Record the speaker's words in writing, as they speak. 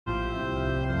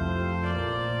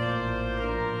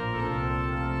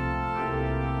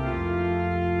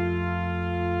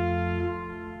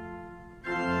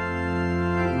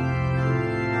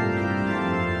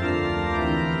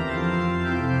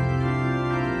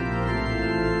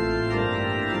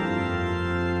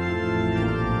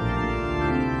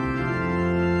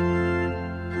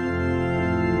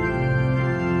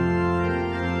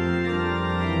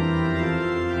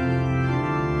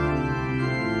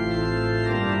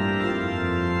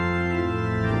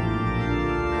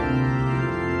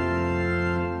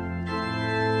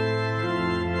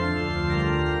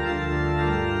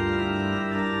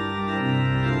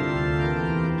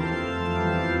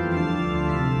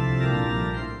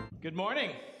Good morning.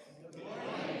 Good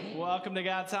morning. Welcome to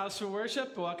God's house for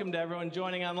worship. Welcome to everyone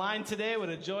joining online today. What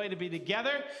a joy to be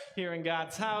together here in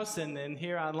God's house and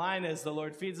here online as the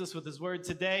Lord feeds us with his word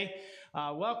today.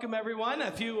 Welcome everyone.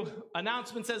 A few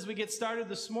announcements as we get started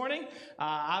this morning.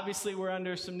 Obviously we're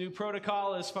under some new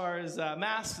protocol as far as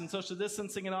masks and social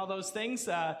distancing and all those things.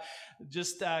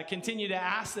 Just continue to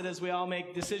ask that as we all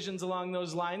make decisions along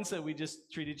those lines that we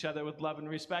just treat each other with love and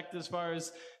respect as far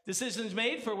as decisions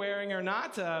made for wearing or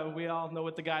not. We all know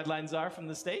what the guidelines are from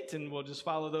the state and we'll just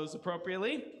follow those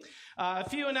appropriately. A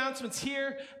few announcements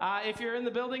here. If you're in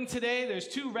the building today, there's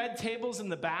 2 red tables in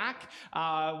the back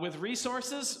with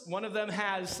resources. One of them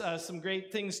has some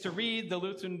great things to read. The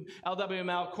Lutheran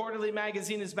LWML Quarterly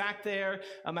magazine is back there,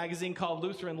 a magazine called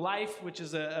Lutheran Life, which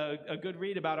is a good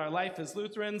read about our life as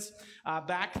Lutherans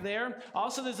back there.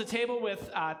 Also, there's a table with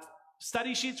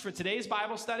study sheets for today's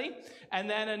Bible study, and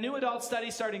then a new adult study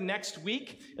starting next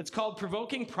week. It's called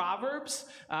Provoking Proverbs,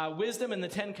 Wisdom and the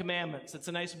 10 Commandments. It's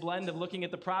a nice blend of looking at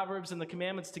the Proverbs and the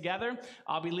Commandments together.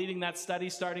 I'll be leading that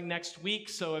study starting next week,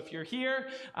 so if you're here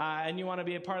and you want to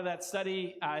be a part of that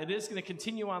study, it is going to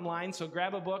continue online, so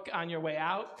grab a book on your way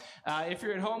out. If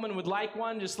you're at home and would like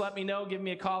one, just let me know. Give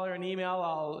me a call or an email.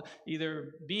 I'll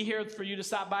either be here for you to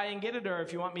stop by and get it, or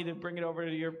if you want me to bring it over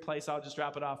to your place, I'll just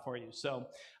drop it off for you. So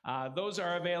those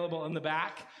are available in the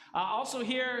back. Also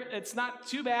here, it's not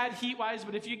too bad heat-wise,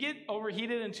 but if you get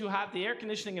overheated and too hot, the air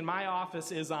conditioning in my office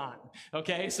is on,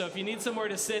 okay? So if you need somewhere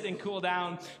to sit and cool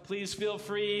down, please feel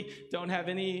free. Don't have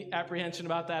any apprehension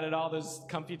about that at all. There's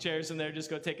comfy chairs in there. Just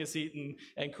go take a seat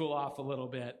and cool off a little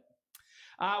bit.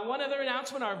 One other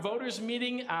announcement, our voters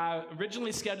meeting,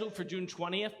 originally scheduled for June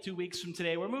 20th, 2 weeks from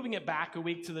today. We're moving it back a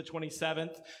week to the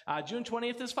 27th. June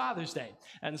 20th is Father's Day,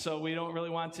 and so we don't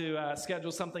really want to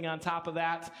schedule something on top of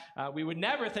that. We would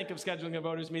never think of scheduling a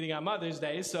voters meeting on Mother's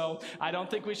Day, so I don't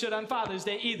think we should on Father's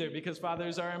Day either, because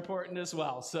fathers are important as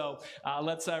well. So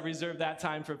let's reserve that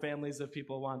time for families if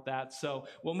people want that. So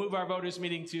we'll move our voters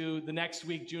meeting to the next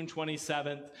week, June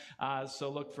 27th, so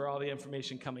look for all the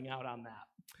information coming out on that.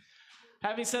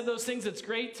 Having said those things, it's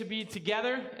great to be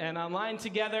together and online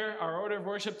together. Our order of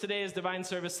worship today is Divine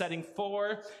Service Setting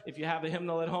 4. If you have a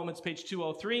hymnal at home, it's page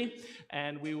 203.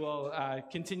 And we will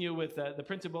continue with the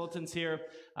printed bulletins here.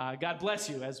 God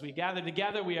bless you. As we gather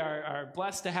together, we are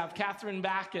blessed to have Catherine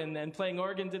back and playing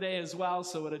organ today as well.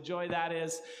 So what a joy that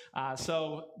is.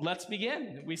 So let's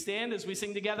begin. We stand as we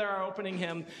sing together our opening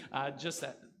hymn, just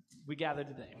that we gather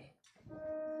today.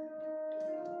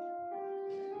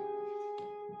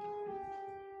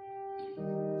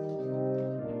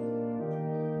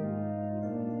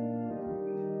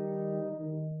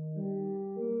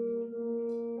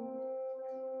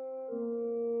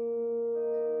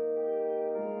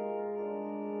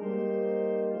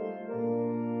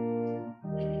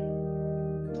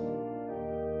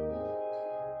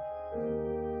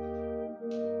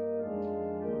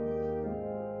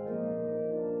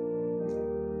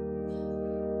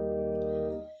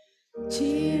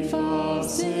 Chief of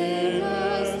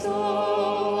sinners,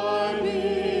 though I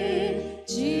be,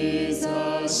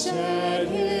 Jesus shed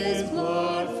his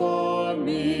blood for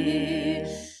me,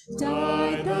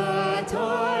 died that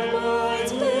I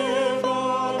might live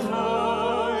on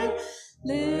high,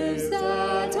 lives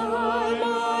that I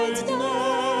might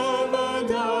never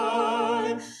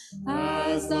die,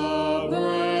 as the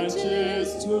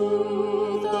branches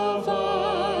to the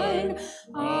vine,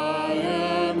 I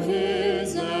am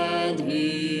his and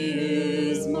he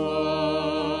is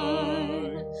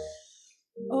mine.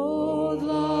 Oh,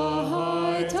 the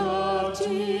height of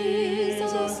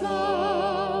Jesus'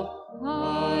 love,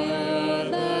 higher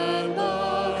than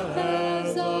the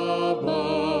heavens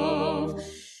above,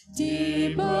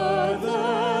 deeper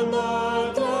than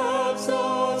the depths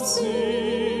of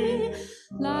sea,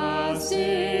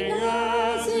 lasting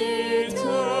as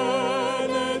eternity.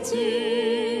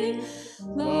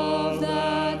 Love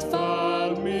that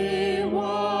found me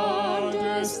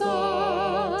wondrous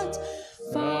thought,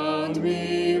 found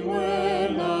me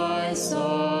when I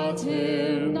sought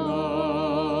him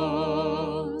not.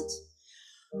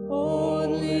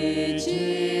 Only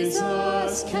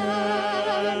Jesus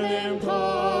can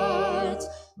impart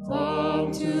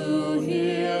balm to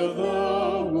heal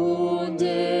the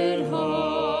wounded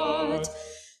heart,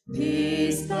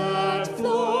 peace that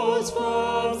flows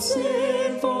from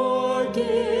sin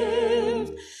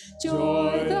forgive,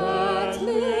 joy that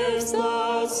lifts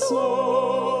the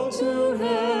soul to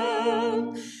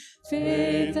heaven,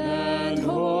 faith and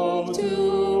hope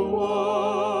to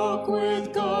walk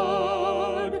with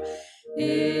God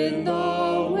in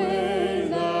the way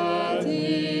that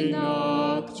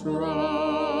Enoch trod.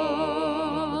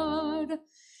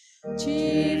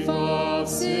 Jesus chief of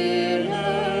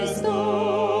sinners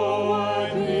though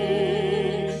I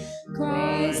be,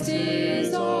 Christ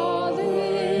is all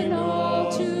in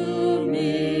all to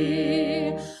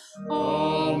me.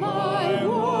 All my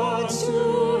wants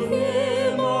to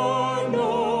him are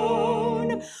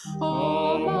known,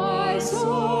 all my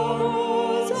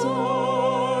sorrows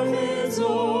are his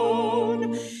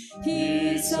own.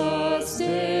 He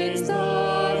sustains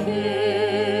the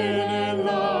hidden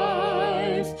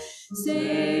life,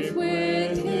 safe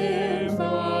with him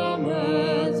from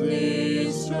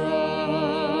earthly strife.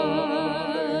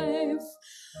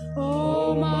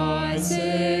 O my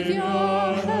Savior,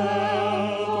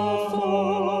 help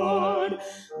afford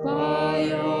by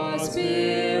your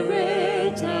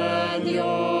Spirit and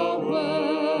your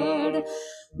word.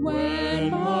 When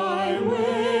my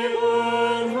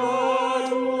wayward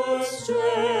heart would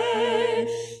stray,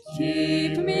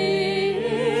 keep me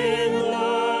in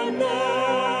the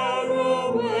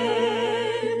narrow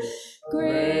way.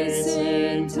 Grace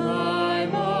in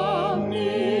time of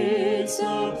need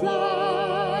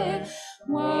supply,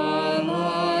 while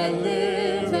I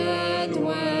live and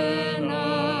when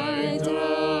I die.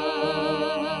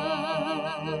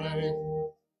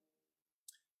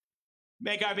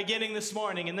 Make our beginning this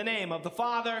morning in the name of the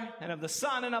Father, and of the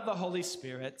Son, and of the Holy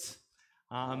Spirit.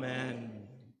 Amen.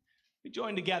 We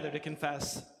join together to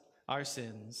confess our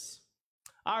sins.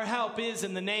 Our help is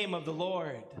in the name of the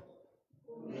Lord.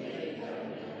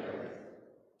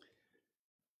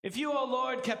 If you, O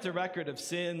Lord, kept a record of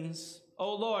sins,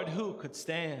 O Lord, who could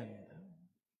stand?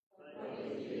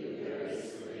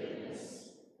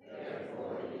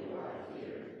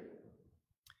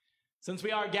 Since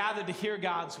we are gathered to hear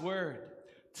God's word,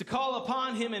 to call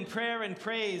upon him in prayer and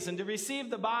praise, and to receive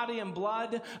the body and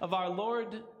blood of our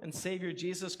Lord and Savior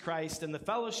Jesus Christ in the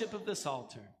fellowship of this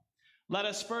altar, let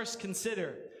us first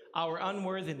consider our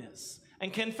unworthiness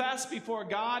and confess before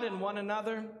God and one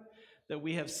another that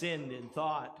we have sinned in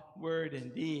thought, word,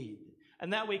 and deed,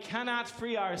 and that we cannot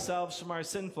free ourselves from our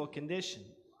sinful condition.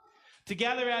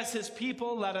 Together as his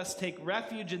people, let us take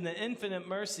refuge in the infinite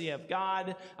mercy of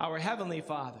God, our Heavenly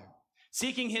Father,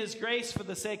 seeking his grace for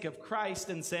the sake of Christ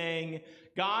and saying,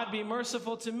 God, be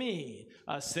merciful to me,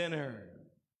 a sinner.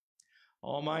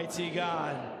 Almighty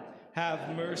God,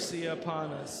 have mercy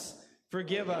upon us,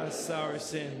 forgive us our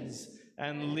sins,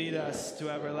 and lead us to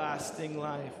everlasting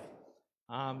life.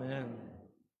 Amen.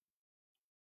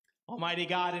 Almighty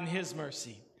God, in his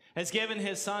mercy, has given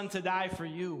his Son to die for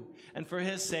you, and for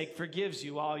his sake forgives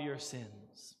you all your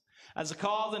sins. As a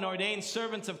called and ordained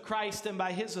servant of Christ and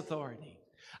by his authority,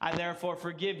 I therefore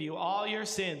forgive you all your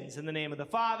sins in the name of the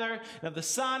Father, and of the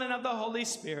Son, and of the Holy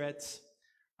Spirit.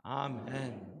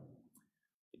 Amen.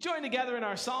 We join together in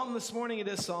our psalm this morning. It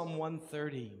is Psalm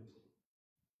 130.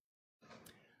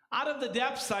 Out of the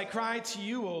depths I cry to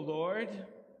you, O Lord.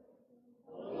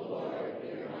 O Lord,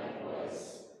 hear my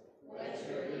voice. Let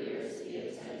your ears be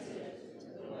attentive to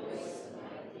the voice of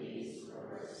my pleas for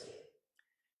mercy.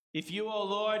 If you, O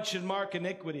Lord, should mark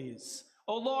iniquities,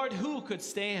 O Lord, who could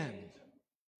stand?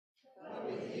 But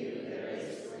with you there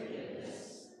is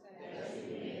forgiveness, that you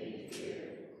may be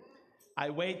feared. I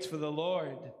wait for the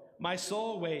Lord, my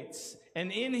soul waits,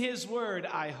 and in his word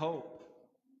I hope.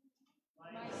 My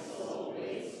soul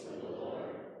waits for the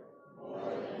Lord,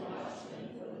 more than watchmen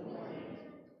for the morning,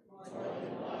 more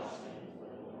than watchmen for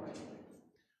the morning.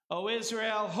 O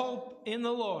Israel, hope in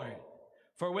the Lord,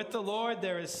 for with the Lord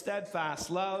there is steadfast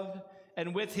love,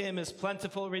 and with him is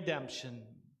plentiful redemption.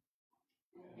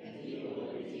 And he will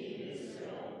redeem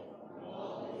Israel from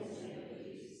all his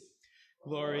iniquities.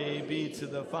 Glory be to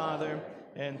the Father,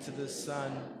 and to the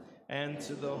Son, and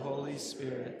to the Holy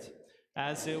Spirit,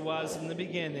 as it was in the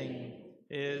beginning,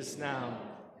 is now,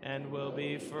 and will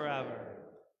be forever.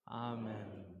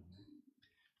 Amen.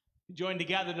 We join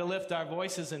together to lift our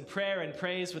voices in prayer and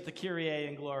praise with the Kyrie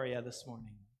and Gloria this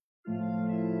morning.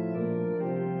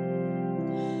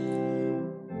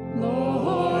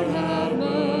 Lord, have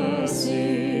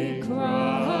mercy.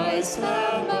 Christ,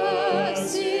 have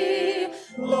mercy.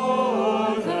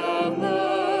 Lord, have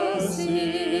mercy.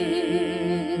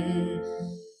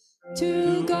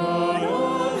 To God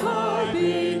on high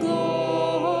be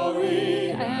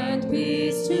glory and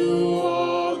peace to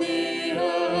all the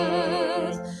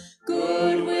earth.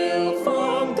 Goodwill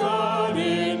from God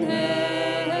in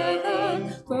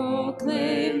heaven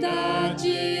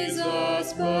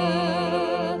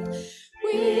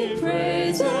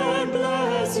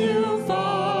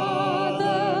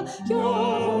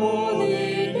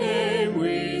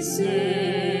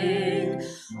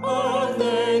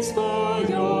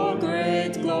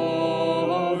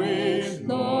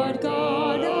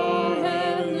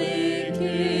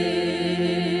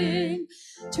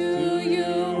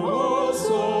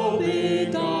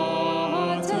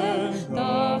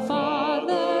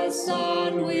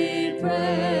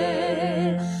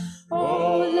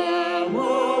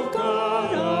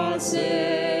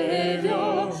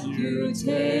to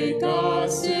take our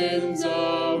sins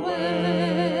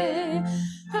away.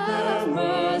 Have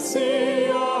mercy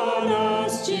on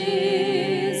us,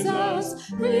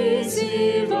 Jesus.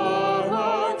 Receive our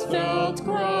heartfelt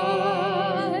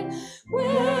cry.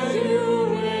 Where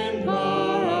you in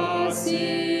power are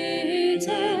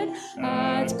seated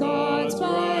at God's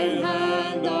right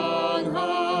hand on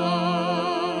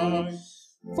high.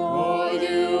 For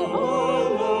you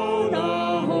alone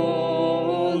are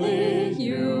holy,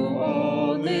 you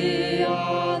only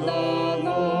are the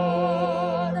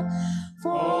Lord.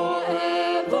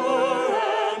 Forever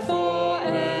and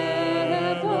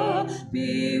forever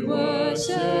be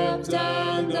worshipped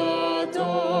and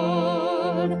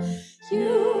adored.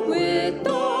 You with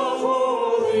the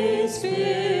Holy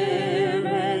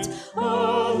Spirit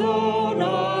alone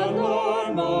are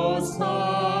Lord Most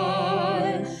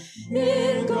High.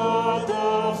 In God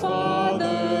the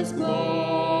Father's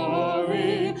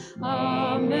glory,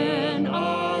 amen,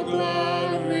 our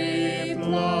glad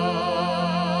reply.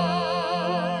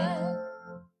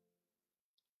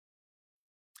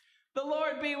 The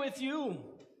Lord be with you.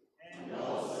 And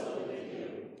also with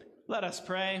you. Let us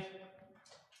pray.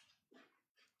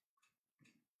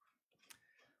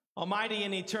 Almighty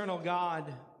and eternal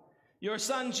God, your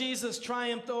Son Jesus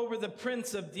triumphed over the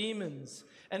prince of demons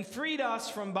and freed us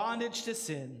from bondage to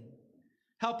sin.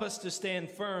 Help us to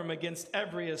stand firm against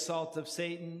every assault of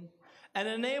Satan and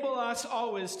enable us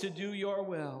always to do your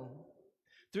will.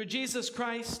 Through Jesus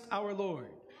Christ our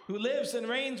Lord, who lives and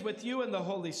reigns with you in the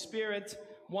Holy Spirit,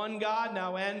 one God,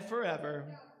 now and forever.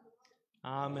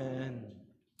 Amen.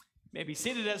 You may be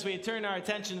seated as we turn our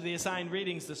attention to the assigned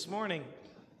readings this morning.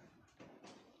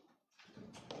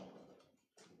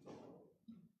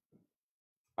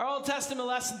 Our Old Testament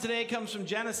lesson today comes from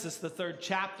Genesis, the 3rd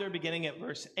chapter, beginning at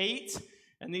verse 8.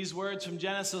 And these words from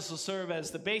Genesis will serve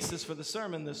as the basis for the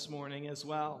sermon this morning as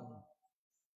well.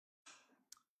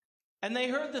 And they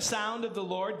heard the sound of the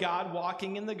Lord God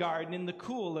walking in the garden in the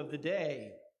cool of the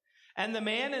day. And the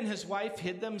man and his wife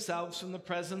hid themselves from the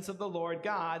presence of the Lord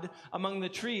God among the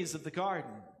trees of the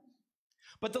garden.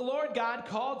 But the Lord God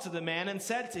called to the man and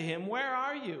said to him, "Where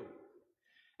are you?"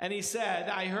 And he said,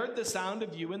 "I heard the sound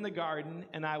of you in the garden,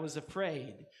 and I was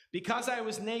afraid, because I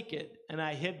was naked, and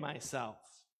I hid myself."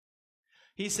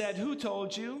 He said, "Who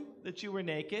told you that you were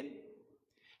naked?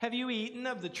 Have you eaten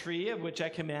of the tree of which I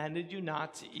commanded you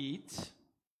not to eat?"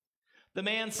 The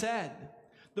man said,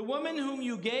 "The woman whom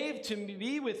you gave to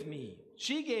be with me,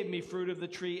 she gave me fruit of the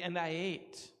tree, and I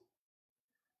ate."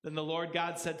 Then the Lord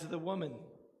God said to the woman,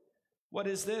 "What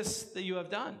is this that you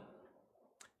have done?"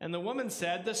 And the woman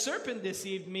said, "The serpent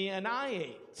deceived me, and I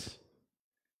ate."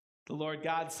 The Lord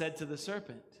God said to the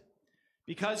serpent,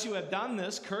 "Because you have done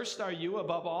this, cursed are you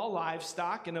above all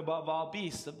livestock and above all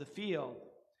beasts of the field.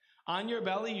 On your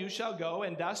belly you shall go,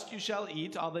 and dust you shall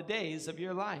eat all the days of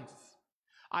your life.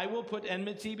 I will put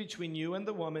enmity between you and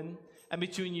the woman, and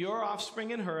between your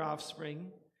offspring and her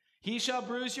offspring. He shall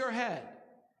bruise your head,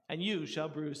 and you shall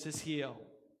bruise his heel."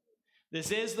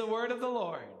 This is the word of the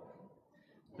Lord.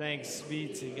 Thanks be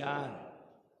to God.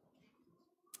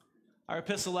 Our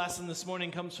epistle lesson this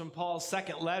morning comes from Paul's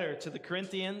second letter to the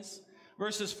Corinthians,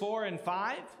 verses 4 and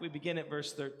 5. We begin at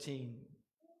verse 13.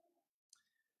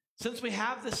 "Since we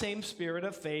have the same spirit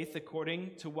of faith,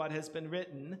 according to what has been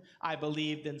written, 'I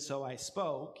believed and so I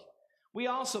spoke,' we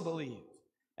also believe,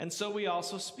 and so we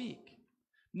also speak,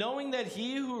 knowing that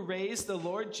he who raised the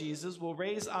Lord Jesus will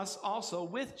raise us also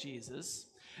with Jesus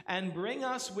and bring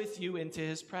us with you into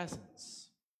his presence.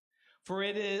 For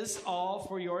it is all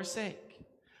for your sake,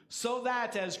 so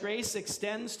that as grace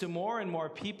extends to more and more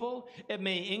people, it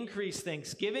may increase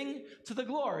thanksgiving to the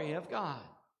glory of God.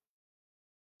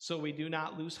 So we do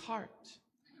not lose heart.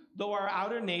 Though our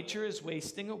outer nature is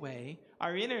wasting away,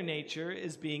 our inner nature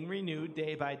is being renewed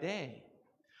day by day.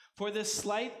 For this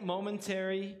slight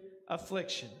momentary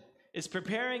affliction is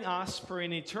preparing us for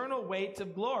an eternal weight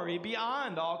of glory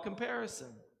beyond all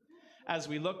comparison, as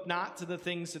we look not to the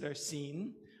things that are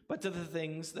seen, but to the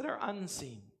things that are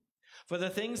unseen. For the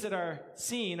things that are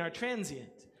seen are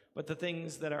transient, but the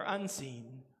things that are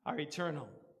unseen are eternal.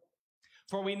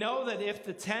 For we know that if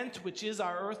the tent, which is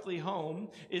our earthly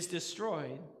home, is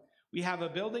destroyed, we have a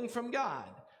building from God,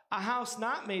 a house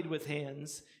not made with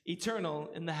hands,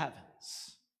 eternal in the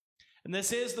heavens." And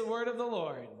this is the word of the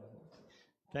Lord.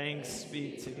 Thanks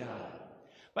be to God. I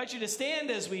invite you to stand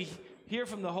as we hear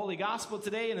from the Holy Gospel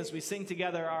today and as we sing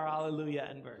together our Alleluia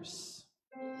and verse.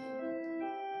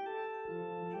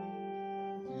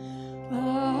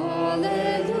 Alleluia,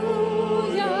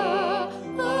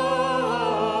 alleluia,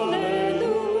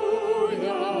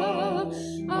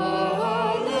 alleluia.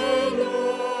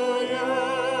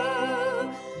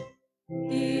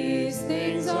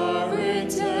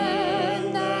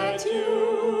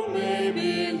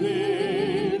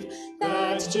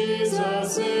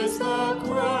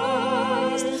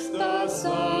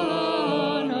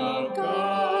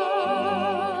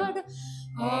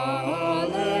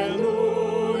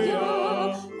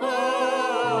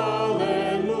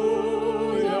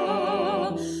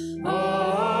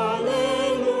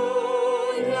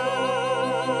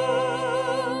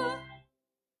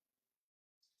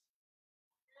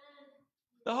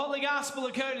 The Holy Gospel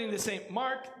according to St.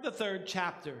 Mark, the 3rd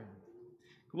chapter.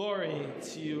 Glory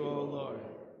to you, O Lord.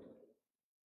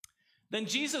 Then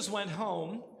Jesus went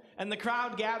home, and the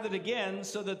crowd gathered again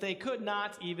so that they could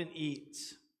not even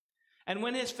eat. And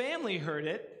when his family heard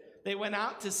it, they went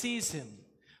out to seize him,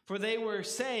 for they were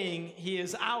saying, "He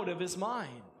is out of his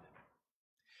mind."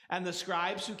 And the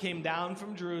scribes who came down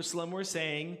from Jerusalem were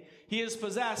saying, "He is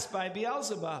possessed by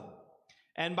Beelzebub,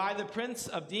 and by the prince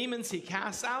of demons he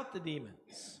casts out the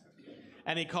demons."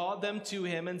 And he called them to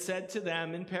him and said to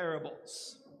them in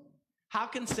parables, "How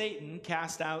can Satan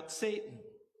cast out Satan?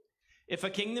 If a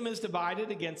kingdom is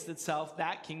divided against itself,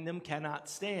 that kingdom cannot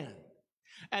stand.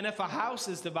 And if a house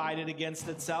is divided against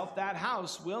itself, that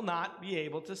house will not be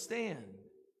able to stand.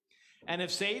 And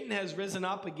if Satan has risen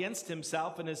up against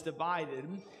himself and is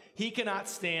divided, he cannot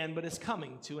stand, but is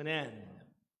coming to an end.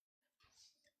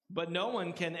 But no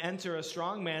one can enter a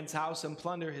strong man's house and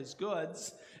plunder his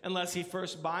goods unless he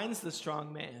first binds the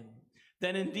strong man.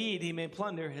 Then indeed he may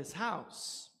plunder his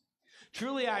house.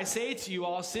 Truly I say to you,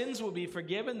 all sins will be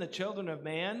forgiven the children of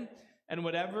man, and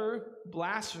whatever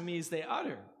blasphemies they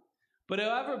utter. But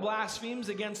whoever blasphemes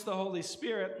against the Holy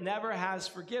Spirit never has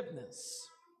forgiveness,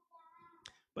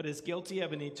 but is guilty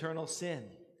of an eternal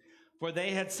sin. For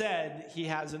they had said, he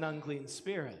has an unclean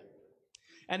spirit.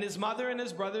 And his mother and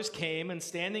his brothers came, and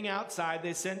standing outside,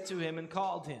 they sent to him and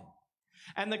called him.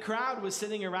 And the crowd was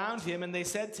sitting around him, and they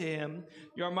said to him,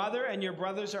 "Your mother and your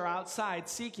brothers are outside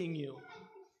seeking you."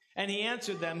 And he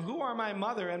answered them, "Who are my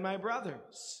mother and my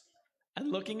brothers?"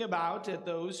 And looking about at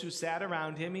those who sat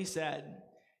around him, he said,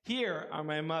 "Here are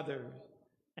my mother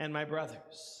and my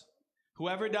brothers.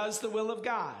 Whoever does the will of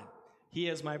God, he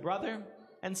is my brother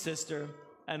and sister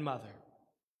and mother."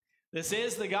 This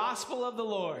is the gospel of the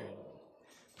Lord.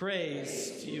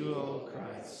 Praise to you, O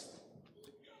Christ.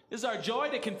 It is our joy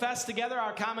to confess together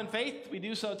our common faith. We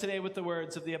do so today with the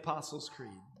words of the Apostles'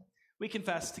 Creed. We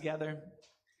confess together.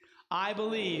 I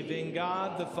believe in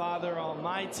God the Father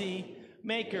Almighty,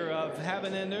 maker of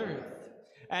heaven and earth,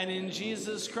 and in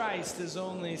Jesus Christ, his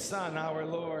only Son, our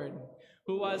Lord,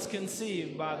 who was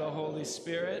conceived by the Holy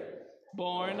Spirit,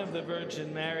 born of the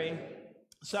Virgin Mary,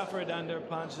 suffered under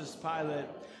Pontius Pilate,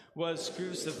 was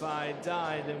crucified,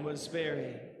 died, and was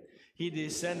buried. He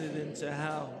descended into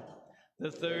hell.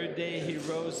 The 3rd day he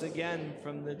rose again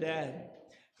from the dead.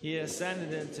 He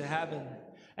ascended into heaven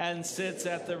and sits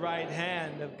at the right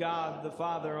hand of God the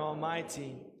Father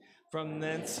Almighty. From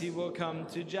thence he will come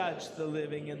to judge the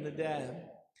living and the dead.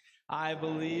 I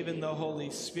believe in the Holy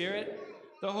Spirit,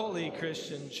 the holy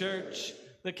Christian church,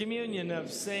 the communion of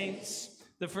saints,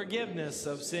 the forgiveness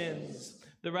of sins,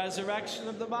 the resurrection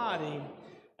of the body,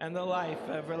 and the life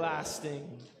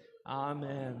everlasting.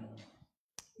 Amen.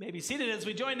 You may be seated as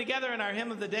we join together in our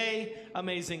hymn of the day,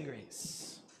 Amazing Grace.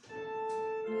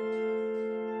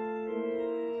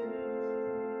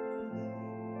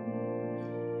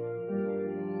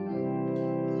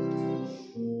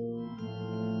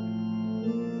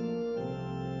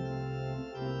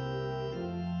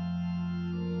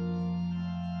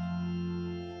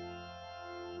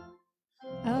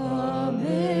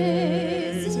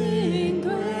 Amazing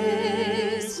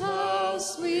grace, how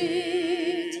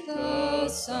sweet the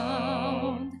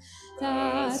sound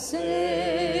that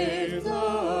saved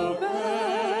a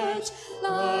wretch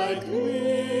like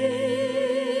me.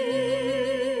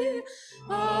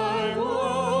 I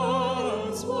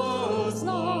once was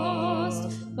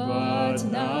lost, but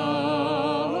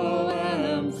now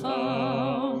am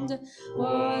found,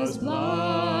 was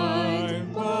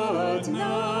blind, but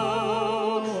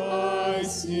now I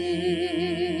see.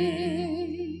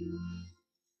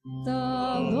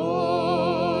 The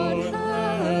Lord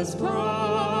has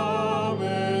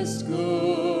promised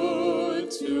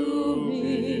good to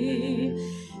me.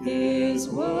 His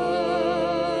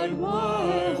word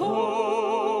my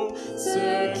hope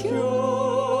secures.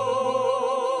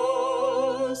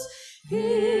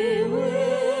 He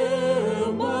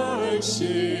will my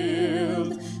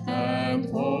shield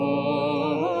and portion.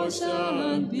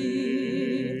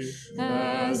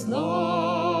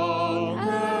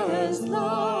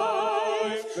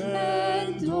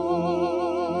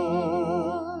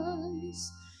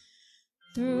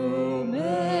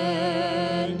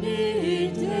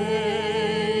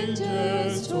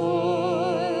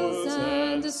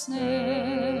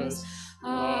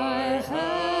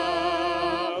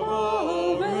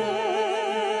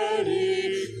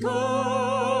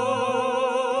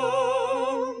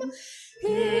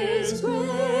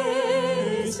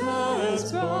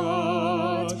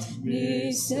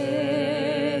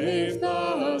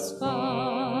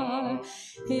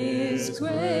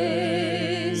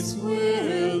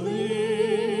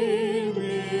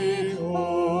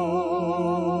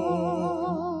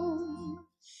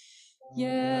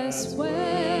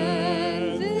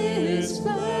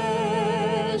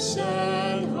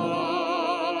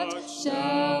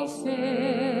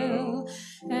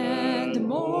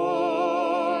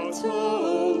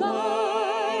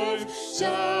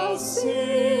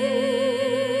 cease.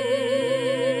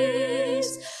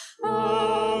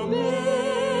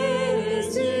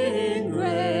 Amazing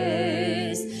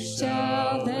grace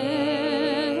shall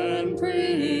then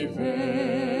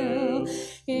prevail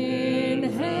in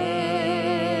heaven's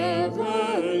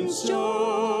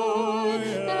joy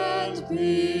and peace.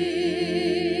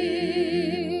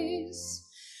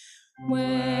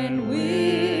 When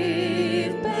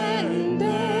we've been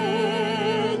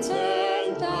there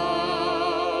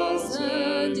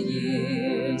 10,000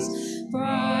 years,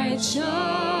 bright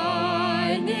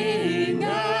shining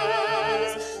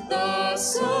as the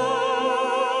sun,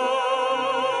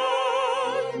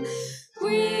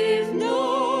 we've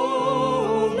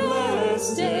known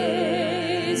less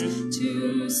days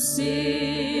to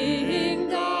sing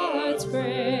God's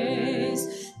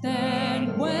praise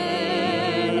than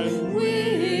when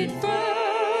we'd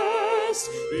first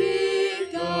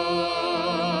begun.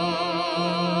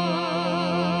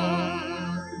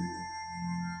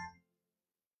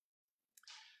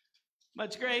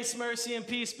 Much grace, mercy, and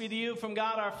peace be to you from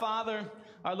God our Father,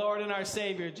 our Lord and our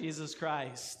Savior, Jesus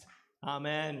Christ.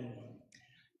 Amen.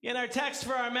 In our text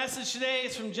for our message today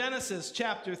is from Genesis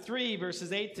chapter 3,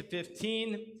 verses 8 to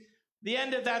 15. The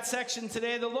end of that section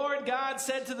today, the Lord God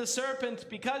said to the serpent,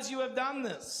 "Because you have done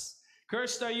this,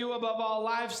 cursed are you above all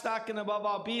livestock and above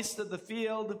all beasts of the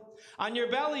field. On your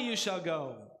belly you shall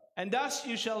go, and dust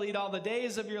you shall eat all the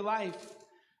days of your life.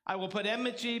 I will put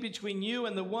enmity between you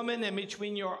and the woman, and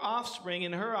between your offspring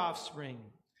and her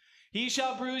offspring. He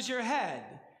shall bruise your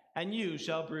head, and you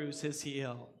shall bruise his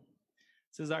heel."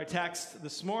 This is our text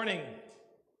this morning.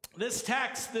 This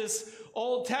text, this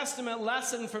Old Testament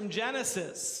lesson from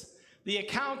Genesis, the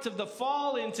account of the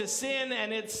fall into sin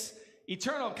and its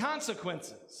eternal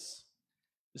consequences,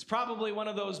 is probably one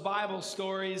of those Bible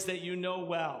stories that you know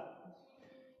well.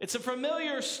 It's a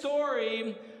familiar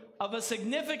story of a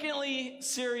significantly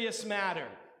serious matter,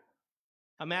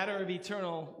 a matter of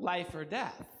eternal life or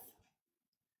death.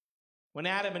 When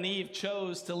Adam and Eve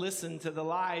chose to listen to the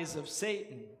lies of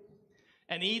Satan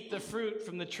and eat the fruit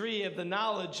from the tree of the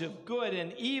knowledge of good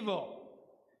and evil,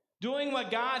 doing what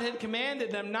God had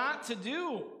commanded them not to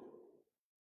do,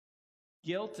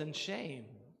 guilt and shame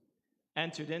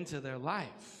entered into their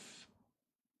life.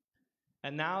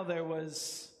 And now there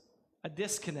was a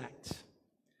disconnect.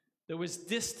 There was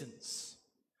distance.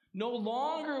 No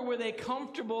longer were they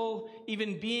comfortable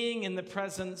even being in the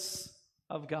presence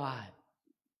of God.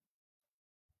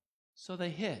 So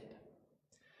they hid.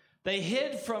 They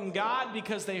hid from God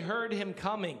because they heard him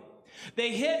coming.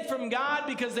 They hid from God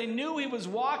because they knew he was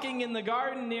walking in the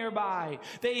garden nearby.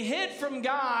 They hid from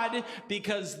God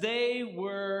because they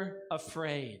were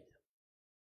afraid.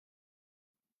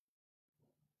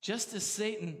 Just as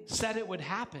Satan said it would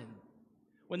happen,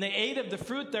 when they ate of the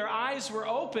fruit, their eyes were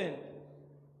open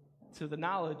to the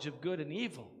knowledge of good and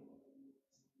evil.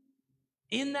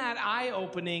 In that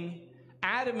eye-opening,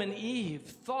 Adam and Eve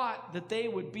thought that they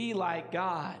would be like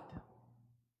God.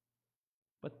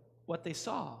 But what they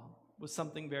saw was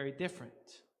something very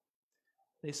different.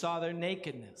 They saw their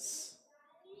nakedness.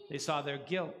 They saw their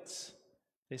guilt.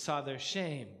 They saw their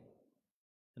shame.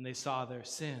 And they saw their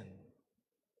sin.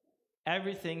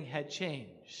 Everything had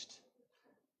changed.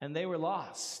 And they were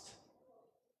lost.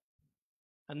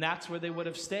 And that's where they would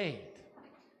have stayed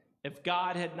if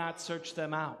God had not searched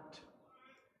them out.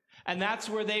 And that's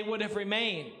where they would have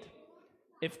remained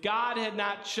if God had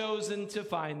not chosen to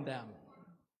find them.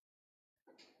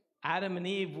 Adam and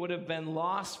Eve would have been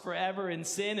lost forever in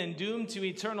sin and doomed to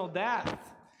eternal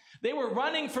death. They were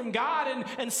running from God,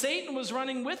 and Satan was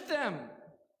running with them.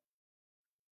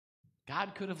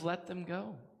 God could have let them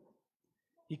go.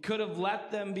 He could have let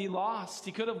them be lost.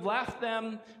 He could have left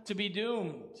them to be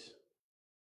doomed.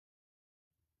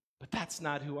 But that's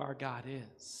not who our God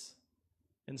is.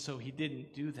 And so he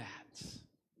didn't do that.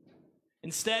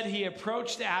 Instead, he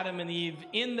approached Adam and Eve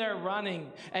in their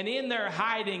running and in their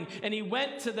hiding, and he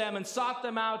went to them and sought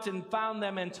them out and found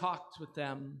them and talked with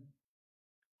them.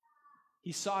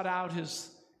 He sought out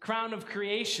his crown of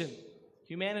creation,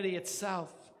 humanity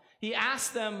itself. He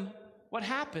asked them what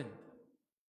happened.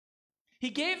 He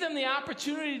gave them the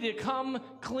opportunity to come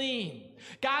clean.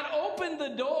 God opened the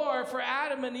door for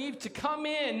Adam and Eve to come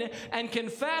in and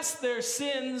confess their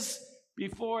sins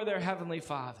before their heavenly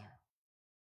Father.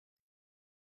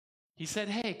 He said,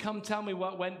 "Hey, come tell me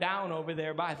what went down over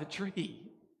there by the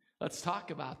tree. Let's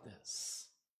talk about this.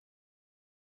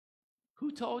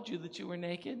 Who told you that you were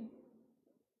naked?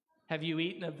 Have you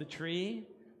eaten of the tree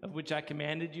of which I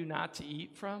commanded you not to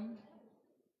eat from?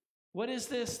 What is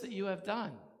this that you have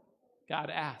done?" God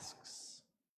asks.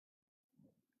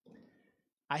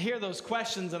 I hear those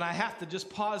questions and I have to just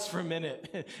pause for a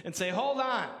minute and say, hold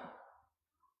on.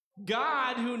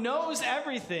 God, who knows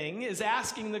everything, is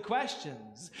asking the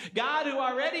questions. God, who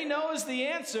already knows the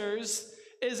answers,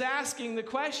 is asking the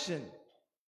question.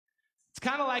 It's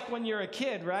kind of like when you're a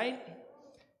kid, right?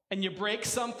 And you break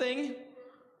something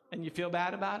and you feel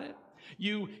bad about it.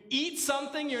 You eat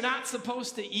something you're not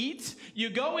supposed to eat. You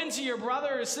go into your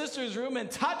brother or sister's room and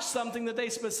touch something that they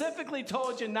specifically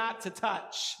told you not to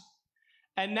touch.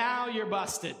 And now you're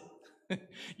busted.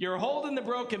 You're holding the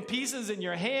broken pieces in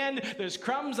your hand. There's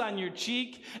crumbs on your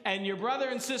cheek. And your brother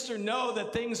and sister know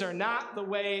that things are not the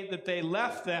way that they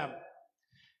left them.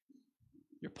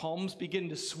 Your palms begin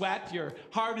to sweat. Your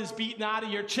heart is beating out of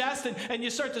your chest. And you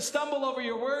start to stumble over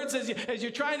your words as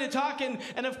you're trying to talk.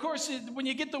 And of course, when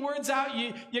you get the words out,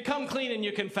 you come clean and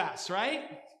you confess, right?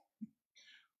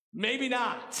 Maybe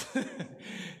not.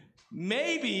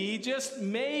 Maybe, just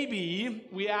maybe,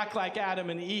 we act like Adam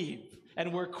and Eve.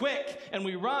 And we're quick, and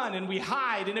we run, and we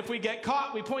hide. And if we get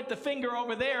caught, we point the finger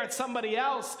over there at somebody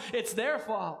else. It's their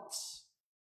fault.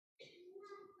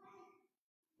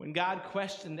 When God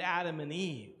questioned Adam and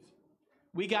Eve,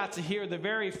 we got to hear the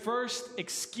very first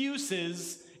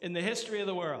excuses in the history of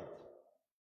the world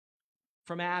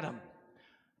from Adam.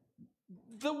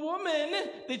 The woman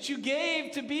that you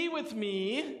gave to be with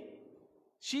me,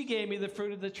 she gave me the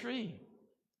fruit of the tree.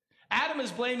 Adam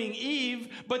is blaming Eve,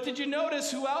 but did you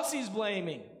notice who else he's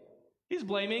blaming? He's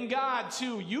blaming God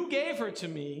too. You gave her to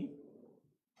me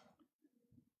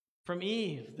from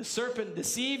Eve. The serpent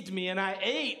deceived me and I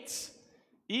ate.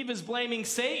 Eve is blaming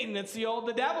Satan. It's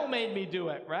the devil made me do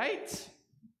it, right?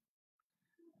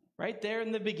 Right there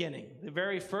in the beginning, the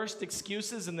very first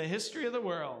excuses in the history of the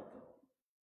world.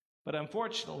 But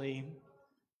unfortunately,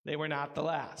 they were not the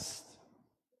last.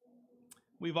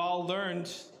 We've all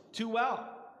learned too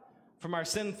well from our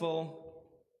sinful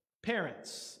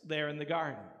parents there in the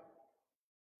garden.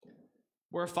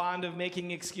 We're fond of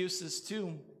making excuses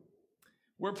too.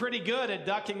 We're pretty good at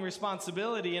ducking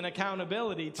responsibility and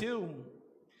accountability too.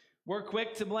 We're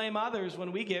quick to blame others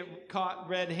when we get caught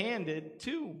red-handed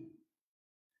too.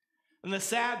 And the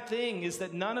sad thing is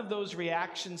that none of those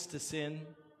reactions to sin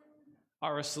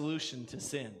are a solution to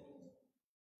sin.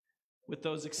 With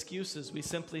those excuses, we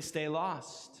simply stay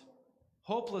lost,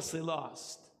 hopelessly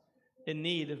lost, in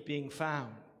need of being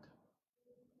found.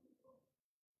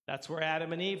 That's where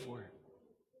Adam and Eve were.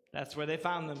 That's where they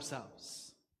found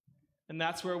themselves. And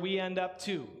that's where we end up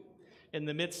too, in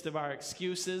the midst of our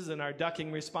excuses and our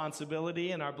ducking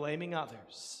responsibility and our blaming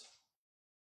others.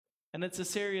 And it's a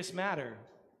serious matter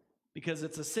because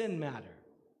it's a sin matter.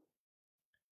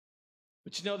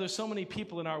 But you know, there's so many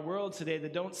people in our world today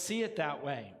that don't see it that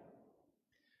way.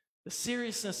 The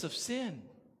seriousness of sin.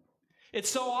 It's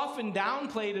so often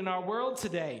downplayed in our world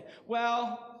today.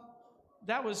 Well,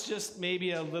 that was just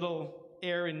maybe a little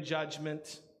error in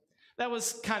judgment. That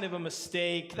was kind of a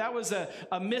mistake. That was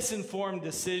a misinformed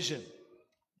decision.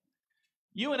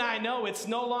 You and I know it's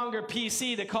no longer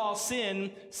PC to call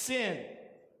sin, sin.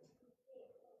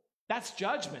 That's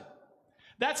judgment.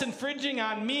 That's infringing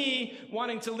on me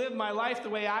wanting to live my life the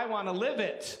way I want to live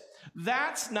it.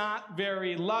 That's not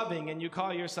very loving, and you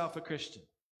call yourself a Christian.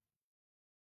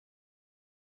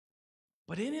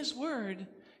 But in His Word,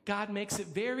 God makes it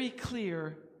very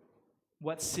clear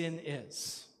what sin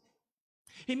is.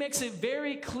 He makes it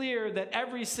very clear that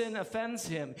every sin offends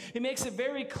Him. He makes it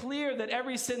very clear that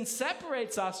every sin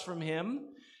separates us from Him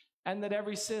and that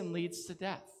every sin leads to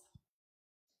death.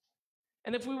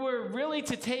 And if we were really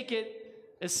to take it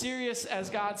as serious as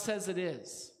God says it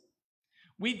is,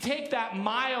 we'd take that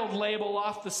mild label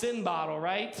off the sin bottle,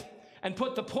 right? And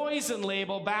put the poison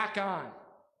label back on.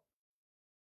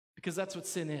 Because that's what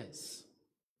sin is.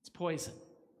 It's poison.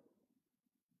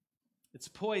 It's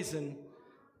poison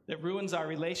that ruins our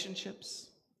relationships,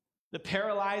 that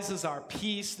paralyzes our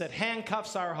peace, that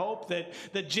handcuffs our hope,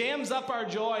 that jams up our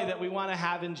joy that we want to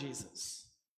have in Jesus.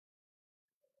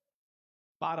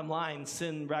 Bottom line,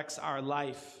 sin wrecks our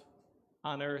life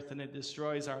on earth and it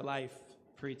destroys our life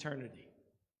for eternity.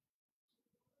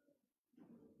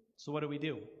 So what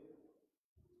do?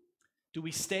 Do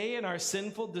we stay in our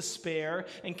sinful despair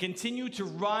and continue to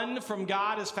run from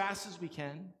God as fast as we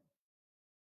can?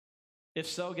 If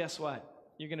so, guess what?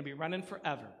 You're going to be running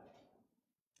forever.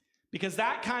 Because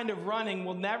that kind of running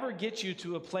will never get you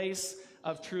to a place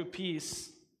of true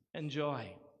peace and joy.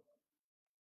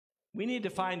 We need to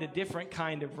find a different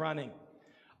kind of running.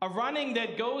 A running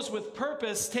that goes with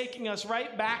purpose, taking us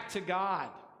right back to God.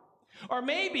 Or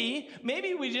maybe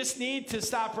we just need to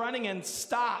stop running and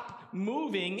stop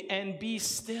moving and be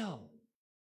still.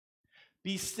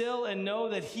 Be still and know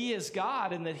that He is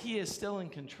God and that He is still in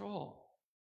control.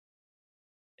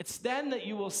 It's then that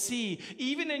you will see,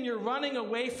 even in your running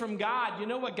away from God, you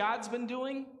know what God's been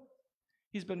doing?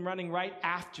 He's been running right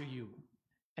after you,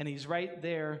 and he's right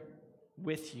there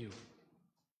with you.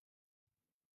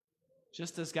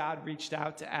 Just as God reached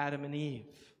out to Adam and Eve,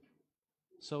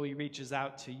 so he reaches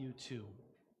out to you too.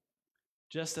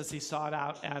 Just as he sought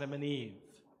out Adam and Eve,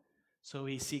 so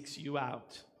he seeks you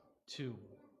out too.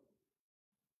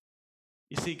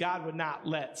 You see, God would not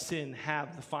let sin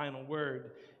have the final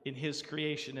word in his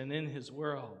creation and in his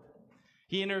world.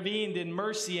 He intervened in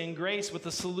mercy and grace with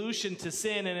a solution to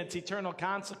sin and its eternal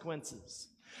consequences.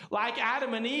 Like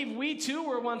Adam and Eve, we too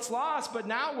were once lost, but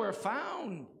now we're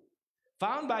found.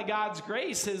 Found by God's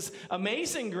grace, his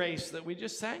amazing grace that we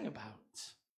just sang about.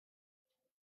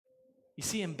 You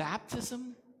see, in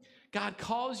baptism, God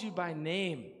calls you by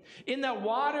name. In that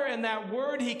water and that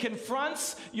word, he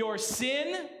confronts your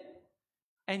sin,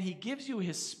 and he gives you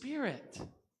his Spirit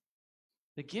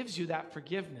that gives you that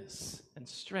forgiveness and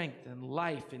strength and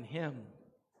life in him.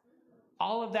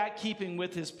 All of that keeping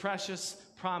with his precious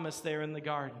promise there in the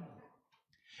garden.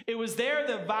 It was there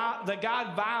that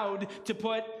God vowed to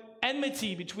put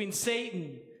enmity between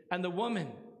Satan and the woman.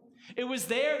 It was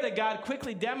there that God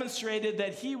quickly demonstrated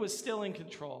that he was still in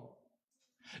control.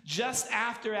 Just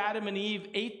after Adam and Eve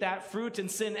ate that fruit and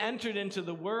sin entered into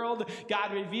the world,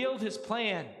 God revealed his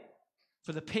plan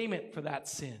for the payment for that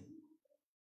sin.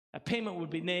 A payment would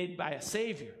be made by a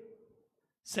Savior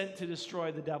sent to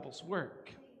destroy the devil's work.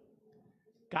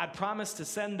 God promised to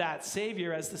send that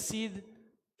Savior as the seed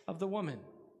of the woman,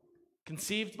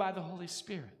 conceived by the Holy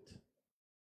Spirit.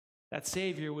 That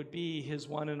Savior would be his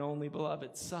one and only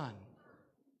beloved Son.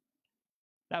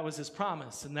 That was his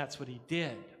promise, and that's what he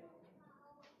did.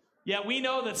 Yet we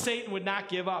know that Satan would not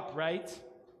give up, right?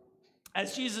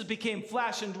 As Jesus became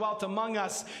flesh and dwelt among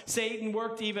us, Satan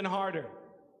worked even harder.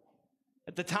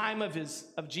 At the time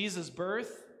of Jesus'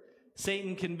 birth,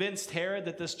 Satan convinced Herod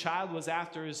that this child was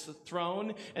after his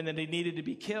throne and that he needed to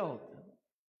be killed.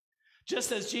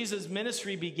 Just as Jesus'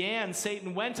 ministry began,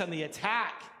 Satan went on the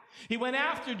attack. He went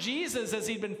after Jesus as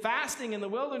he'd been fasting in the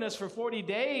wilderness for 40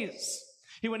 days.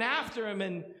 He went after him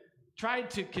and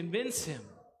tried to convince him,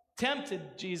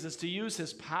 tempted Jesus to use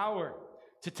his power,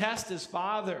 to test his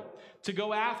Father, to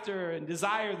go after and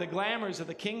desire the glamours of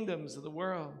the kingdoms of the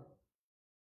world.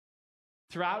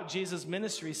 Throughout Jesus'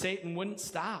 ministry, Satan wouldn't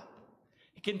stop.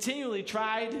 He continually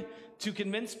tried to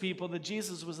convince people that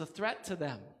Jesus was a threat to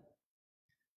them.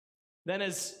 Then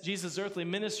as Jesus' earthly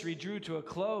ministry drew to a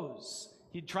close,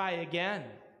 he'd try again.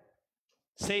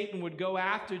 Satan would go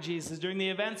after Jesus. During the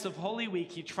events of Holy Week,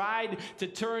 he tried to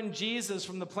turn Jesus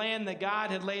from the plan that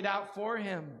God had laid out for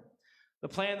him, the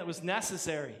plan that was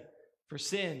necessary for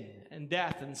sin and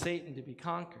death and Satan to be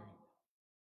conquered.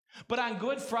 But on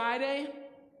Good Friday,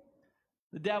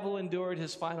 the devil endured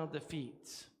his final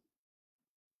defeat.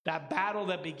 That battle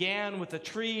that began with a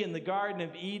tree in the Garden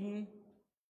of Eden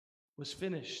was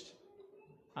finished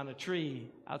on a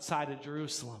tree outside of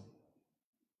Jerusalem.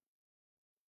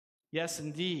 Yes,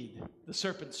 indeed, the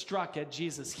serpent struck at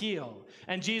Jesus' heel,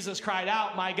 and Jesus cried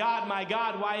out, my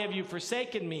God, why have you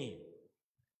forsaken me?"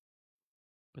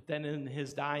 But then in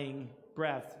his dying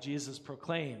breath, Jesus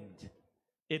proclaimed,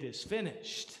 "It is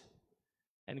finished,"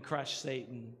 and crushed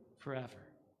Satan forever.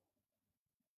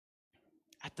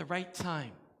 At the right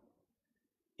time,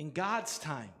 in God's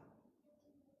time,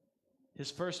 his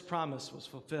first promise was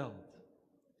fulfilled.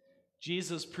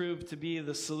 Jesus proved to be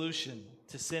the solution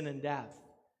to sin and death.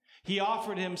 He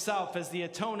offered himself as the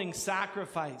atoning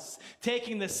sacrifice,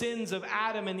 taking the sins of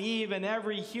Adam and Eve and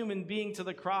every human being to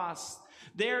the cross.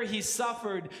 There he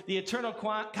suffered the eternal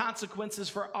consequences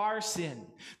for our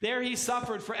sin. There he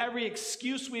suffered for every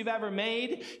excuse we've ever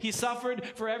made. He suffered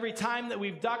for every time that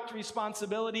we've ducked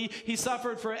responsibility. He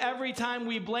suffered for every time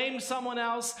we blamed someone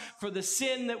else for the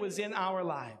sin that was in our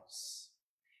lives.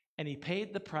 And he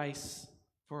paid the price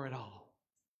for it all.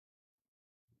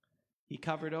 He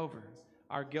covered over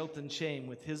our guilt and shame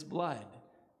with his blood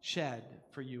shed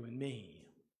for you and me.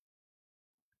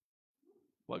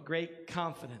 What great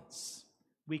confidence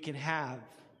we can have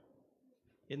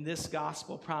in this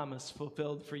gospel promise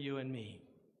fulfilled for you and me.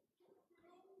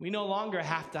 We no longer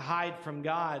have to hide from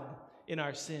God in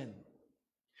our sin.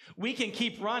 We can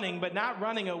keep running, but not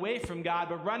running away from God,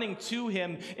 but running to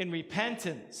him in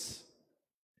repentance.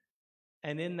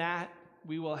 And in that,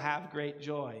 we will have great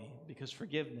joy because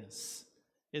forgiveness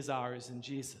is ours in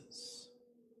Jesus.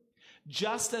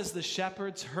 Just as the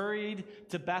shepherds hurried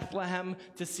to Bethlehem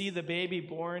to see the baby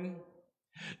born,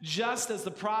 Just as the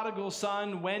prodigal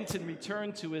son went and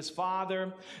returned to his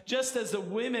father, just as the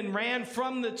women ran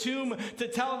from the tomb to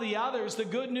tell the others the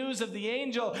good news of the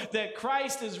angel that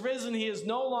Christ is risen, he is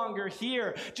no longer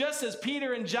here, just as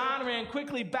Peter and John ran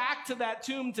quickly back to that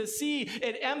tomb to see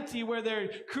it empty where their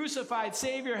crucified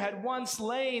Savior had once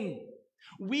lain,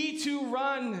 we too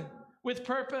run with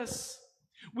purpose.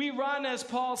 We run, as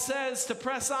Paul says, to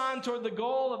press on toward the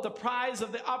goal of the prize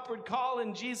of the upward call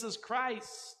in Jesus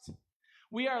Christ.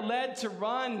 We are led to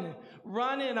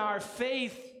run in our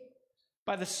faith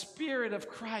by the Spirit of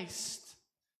Christ,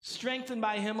 strengthened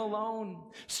by him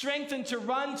alone, strengthened to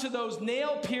run to those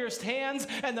nail-pierced hands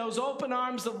and those open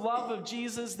arms of love of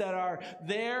Jesus that are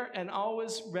there and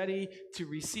always ready to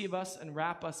receive us and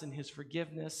wrap us in his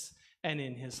forgiveness and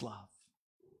in his love.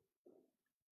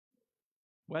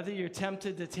 Whether you're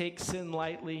tempted to take sin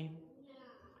lightly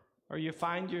or you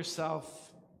find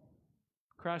yourself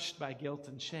crushed by guilt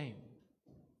and shame,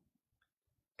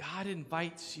 God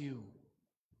invites you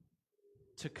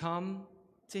to come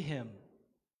to him,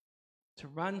 to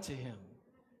run to him,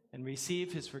 and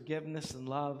receive his forgiveness and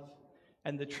love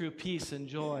and the true peace and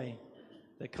joy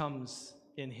that comes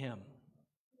in him.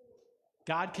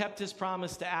 God kept his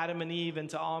promise to Adam and Eve and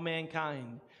to all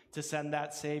mankind to send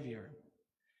that Savior.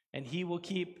 And he will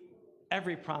keep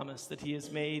every promise that he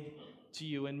has made to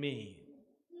you and me,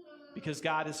 because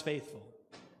God is faithful.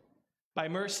 By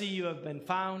mercy you have been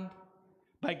found.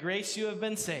 By grace you have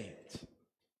been saved.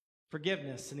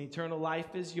 Forgiveness and eternal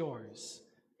life is yours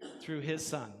through his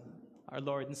Son, our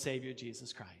Lord and Savior,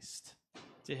 Jesus Christ.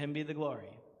 To him be the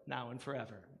glory, now and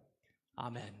forever.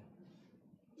 Amen.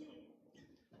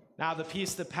 Now the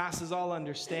peace that passes all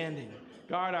understanding,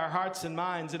 guard our hearts and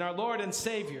minds in our Lord and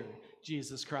Savior,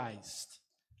 Jesus Christ.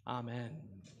 Amen.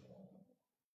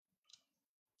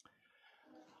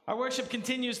 Our worship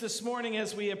continues this morning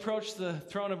as we approach the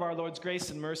throne of our Lord's grace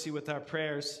and mercy with our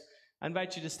prayers. I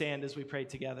invite you to stand as we pray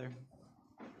together.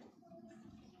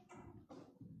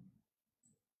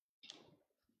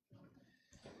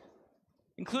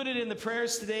 Included in the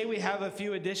prayers today, we have a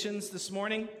few additions this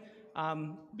morning.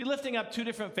 We'll be lifting up two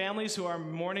different families who are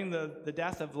mourning the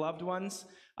death of loved ones.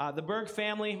 The Berg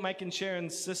family, Mike and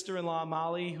Sharon's sister-in-law,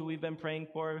 Molly, who we've been praying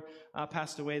for,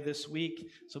 passed away this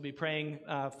week. So we'll be praying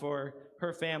for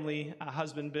her family,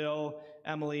 husband Bill,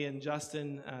 Emily and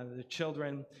Justin, the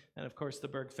children, and of course the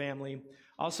Berg family.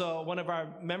 Also, one of our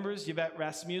members, Yvette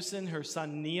Rasmussen, her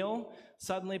son Neil,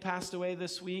 suddenly passed away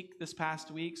this past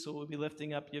week. So we'll be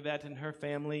lifting up Yvette and her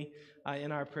family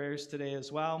in our prayers today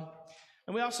as well.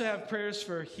 And we also have prayers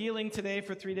for healing today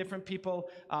for three different people.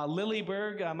 Lily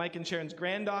Berg, Mike and Sharon's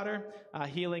granddaughter,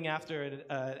 healing after an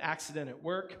accident at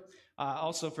work.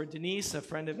 Also for Denise, a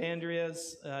friend of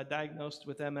Andrea's, diagnosed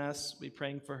with MS. We're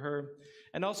praying for her.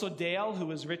 And also Dale, who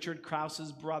is Richard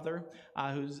Krause's brother,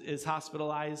 who is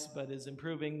hospitalized but is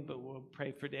improving. But we'll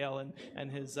pray for Dale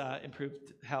and his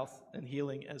improved health and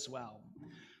healing as well.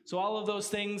 So all of those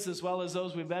things, as well as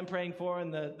those we've been praying for,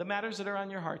 and the matters that are on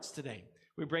your hearts today,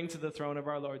 we bring to the throne of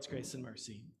our Lord's grace and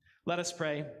mercy. Let us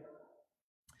pray.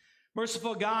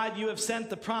 Merciful God, you have sent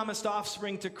the promised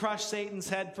offspring to crush Satan's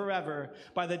head forever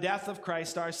by the death of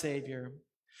Christ our Savior.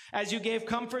 As you gave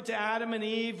comfort to Adam and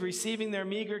Eve, receiving their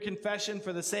meager confession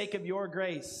for the sake of your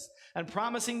grace, and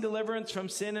promising deliverance from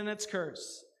sin and its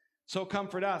curse, so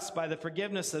comfort us by the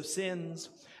forgiveness of sins,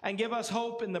 and give us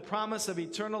hope in the promise of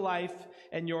eternal life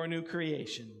and your new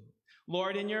creation.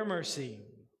 Lord, in your mercy,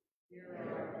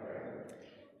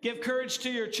 give courage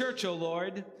to your church, O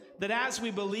Lord, that as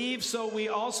we believe, so we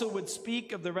also would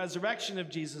speak of the resurrection of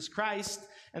Jesus Christ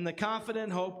and the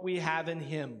confident hope we have in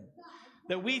him,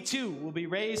 that we too will be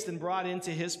raised and brought into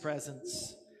his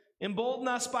presence. Embolden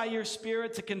us by your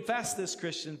Spirit to confess this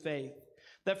Christian faith,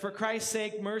 that for Christ's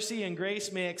sake mercy and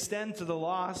grace may extend to the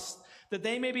lost, that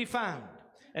they may be found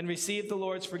and receive the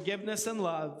Lord's forgiveness and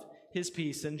love, his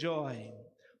peace and joy.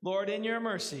 Lord, in your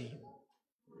mercy,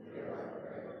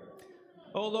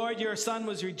 O Lord, your Son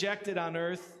was rejected on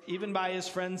earth, even by his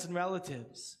friends and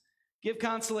relatives. Give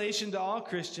consolation to all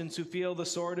Christians who feel the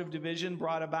sword of division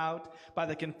brought about by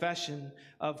the confession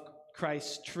of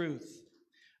Christ's truth.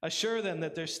 Assure them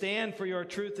that their stand for your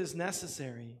truth is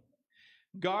necessary.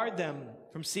 Guard them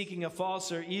from seeking a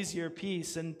falser, easier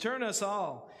peace, and turn us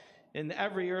all in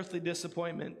every earthly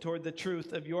disappointment toward the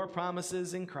truth of your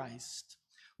promises in Christ.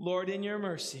 Lord, in your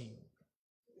mercy.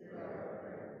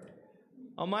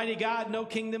 Almighty God, no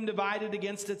kingdom divided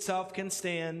against itself can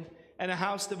stand, and a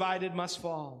house divided must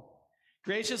fall.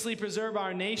 Graciously preserve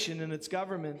our nation and its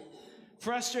government.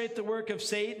 Frustrate the work of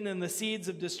Satan and the seeds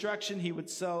of destruction he would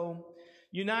sow.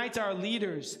 Unite our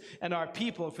leaders and our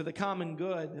people for the common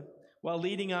good. while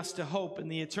leading us to hope in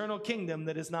the eternal kingdom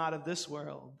that is not of this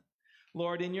world.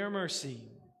 Lord, in your mercy.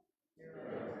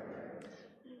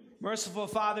 Merciful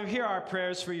Father, hear our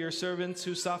prayers for your servants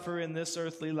who suffer in this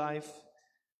earthly life.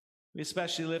 We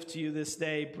especially lift to you this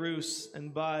day Bruce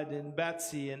and Bud and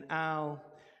Betsy and Al,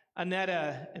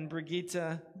 Annetta and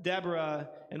Brigitte, Deborah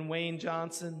and Wayne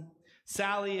Johnson,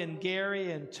 Sally and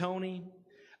Gary and Tony,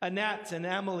 Annette and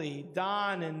Emily,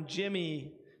 Don and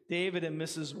Jimmy, David and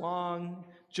Mrs. Wong,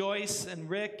 Joyce and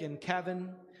Rick and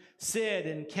Kevin, Sid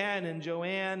and Ken and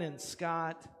Joanne and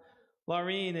Scott,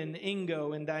 Laureen and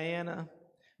Ingo and Diana,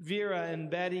 Vera and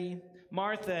Betty,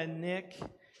 Martha and Nick,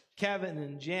 Kevin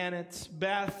and Janet,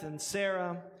 Beth and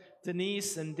Sarah,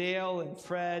 Denise and Dale and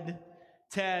Fred,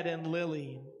 Ted and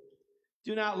Lily.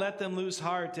 Do not let them lose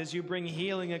heart as you bring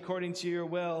healing according to your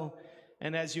will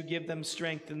and as you give them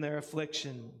strength in their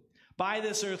affliction. By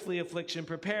this earthly affliction,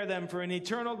 prepare them for an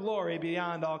eternal glory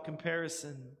beyond all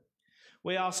comparison.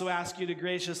 We also ask you to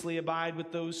graciously abide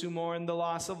with those who mourn the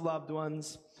loss of loved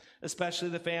ones, especially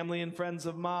the family and friends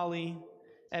of Molly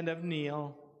and of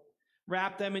Neil.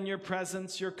 Wrap them in your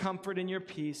presence, your comfort, and your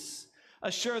peace.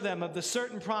 Assure them of the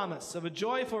certain promise of a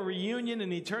joyful reunion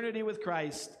in eternity with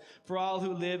Christ for all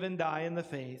who live and die in the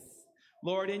faith.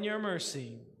 Lord, in your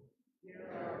mercy.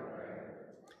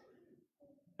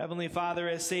 Heavenly Father,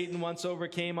 as Satan once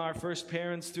overcame our first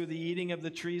parents through the eating of the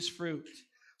tree's fruit,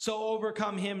 so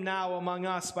overcome him now among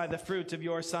us by the fruit of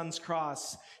your Son's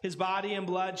cross, his body and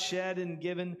blood shed and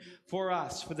given for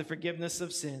us for the forgiveness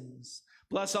of sins.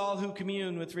 Bless all who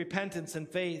commune with repentance and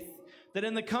faith, that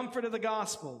in the comfort of the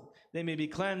gospel they may be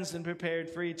cleansed and prepared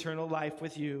for eternal life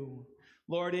with you.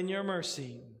 Lord, in your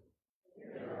mercy.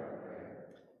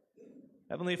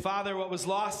 Heavenly Father, what was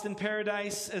lost in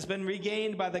paradise has been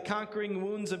regained by the conquering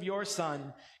wounds of your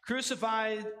Son,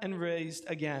 crucified and raised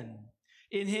again.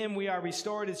 In him we are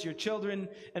restored as your children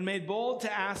and made bold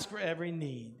to ask for every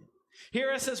need. Hear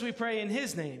us as we pray in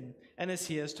his name and as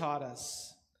he has taught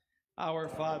us. Our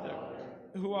Father,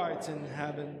 who art in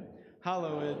heaven,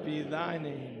 hallowed be thy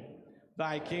name.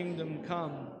 Thy kingdom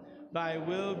come, thy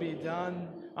will be done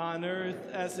on earth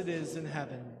as it is in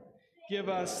heaven. Give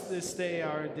us this day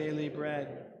our daily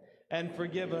bread, and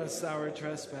forgive us our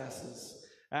trespasses,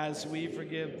 as we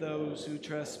forgive those who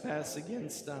trespass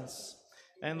against us.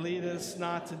 And lead us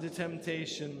not into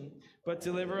temptation, but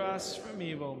deliver us from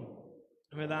evil.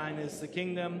 For thine is the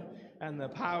kingdom, and the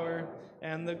power,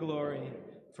 and the glory,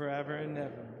 forever and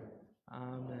ever.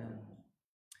 Amen.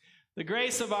 The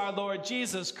grace of our Lord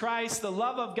Jesus Christ, the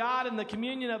love of God, and the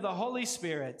communion of the Holy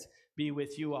Spirit be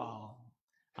with you all.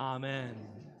 Amen.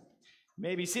 You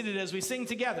may be seated as we sing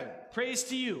together praise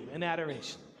to you in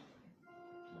adoration.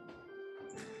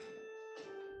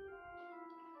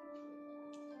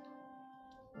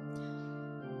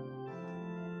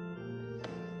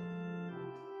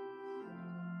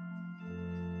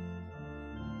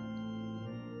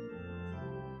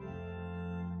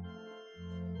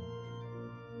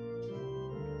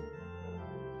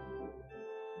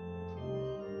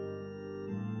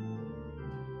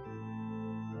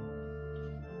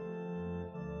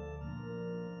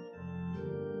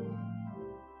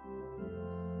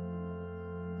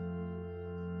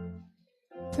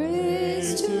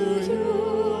 Praise to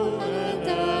you and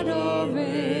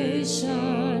adoration,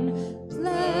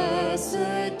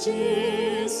 blessed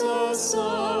Jesus,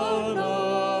 Son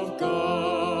of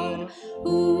God,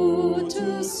 who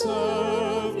to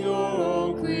serve your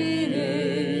own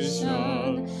creation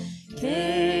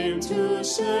came to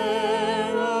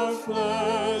share our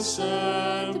flesh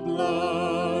and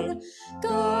blood.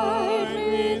 Guide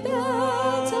me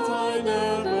that I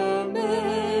never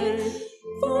may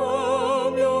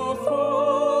from your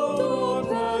fold or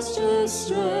pasture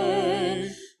stray.